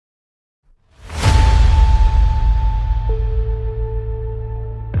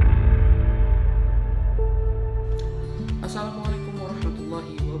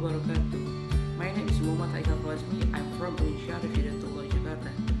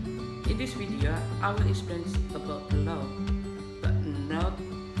this video, I will explain about law, but not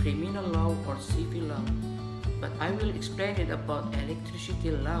criminal law or civil law, but I will explain it about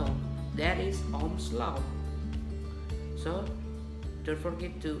electricity law, that is Ohm's law. So, don't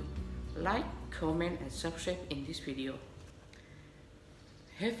forget to like, comment, and subscribe in this video.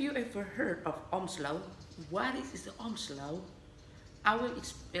 Have you ever heard of Ohm's law? What is the Ohm's law? I will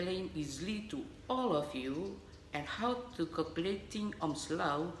explain easily to all of you and how to calculating Ohm's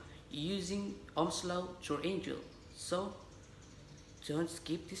law using Ohm's law triangle. So don't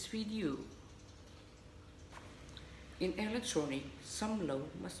skip this video. In electronics, some law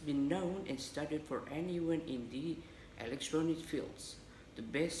must be known and studied for anyone in the electronic fields. The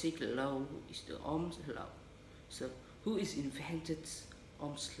basic law is the Ohm's law. So who is invented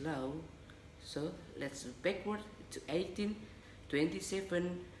Ohm's law? So let's backward to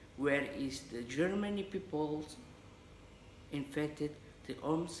 1827, where is the Germany people invented the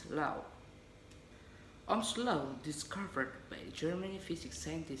Ohm's law. Ohm's law discovered by a German physics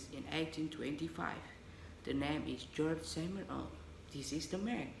scientist in 1825. The name is George Simon Ohm. This is the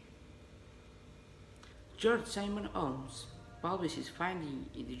man. George Simon Ohm published his finding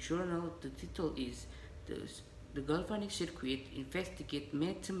in the journal. The title is The Galvanic Circuit Investigated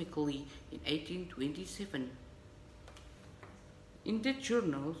Mathematically in 1827. In that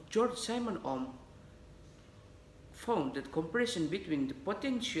journal, George Simon Ohm found that comparison between the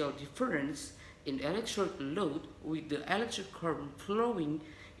potential difference in electric load with the electric current flowing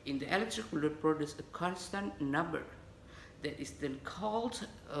in the electric load produces a constant number that is then called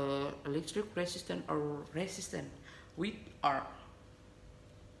electric resistance or resistance with R.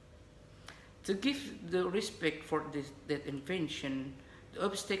 To give the respect for that invention, the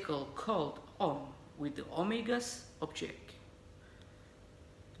obstacle called Ohm with the omega's object.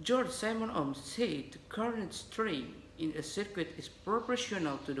 George Simon Ohm said the current strain in a circuit is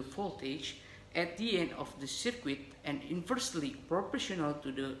proportional to the voltage at the end of the circuit and inversely proportional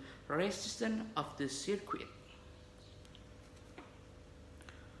to the resistance of the circuit.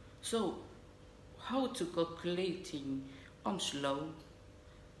 So, how to calculating Ohm's law?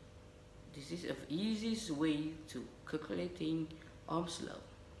 This is the easiest way to calculating Ohm's law.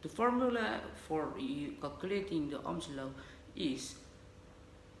 The formula for calculating the Ohm's law is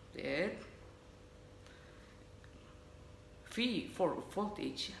that V for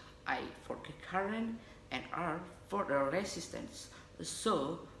voltage, I for the current, and R for the resistance.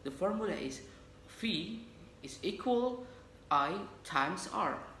 So the formula is V is equal I times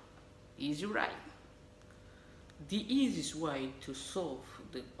R. Easy, right? The easiest way to solve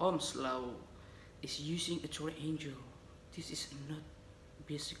the Ohm's law is using a triangle. This is not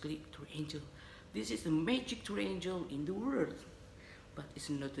basically a triangle. This is the magic triangle in the world, but it's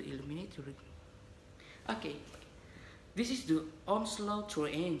not the eliminator. Okay, this is the Ohm's law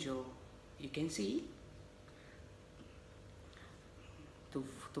triangle. You can see.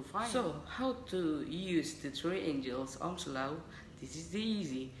 To find. So how to use the triangle's Ohm's law? This is the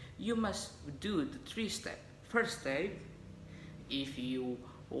easy. You must do the 3 steps. First step, if you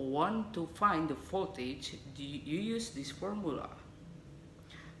want to find the voltage, you use this formula.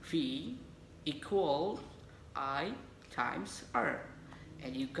 V equal I times R,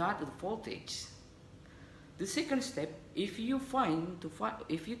 and you got the voltage. The second step, if you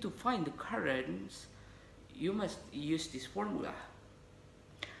to find the currents, you must use this formula.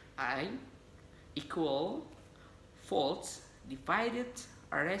 I equal volts divided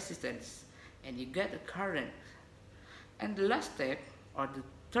resistance, and you get the current. And the last step, or the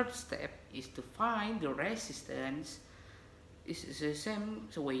third step, is to find the resistance. It's the same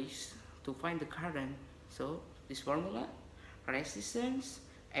ways to find the current. So this formula, resistance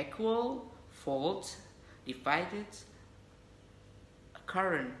equal volts divided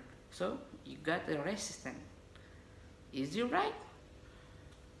current. So you got the resistance. Easy, right?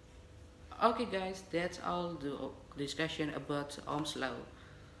 Okay guys, that's all the discussion about Ohm's law.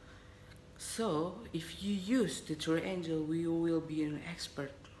 So if you use the triangle, you will be an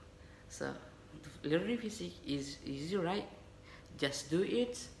expert. So learning physics is easy, right? Just do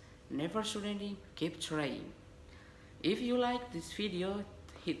it, never surrendering, keep trying. If you like this video,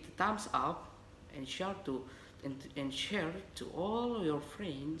 hit the thumbs up and share to all your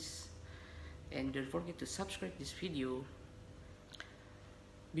friends, and don't forget to subscribe this video.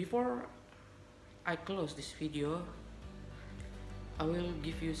 Before I close this video, I will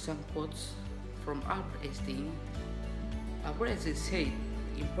give you some quotes from Albert Einstein. Albert Einstein said,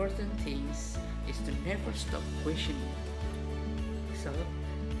 important things is to never stop questioning. So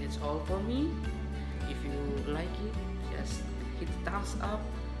that's all for me. If you like it, just hit thumbs up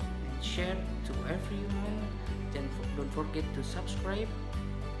and share to everyone. Then don't forget to subscribe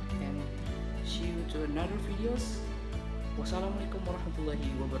and see you to another videos. Wassalamualaikum warahmatullahi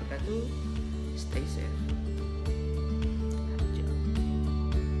wabarakatuh. Stay safe.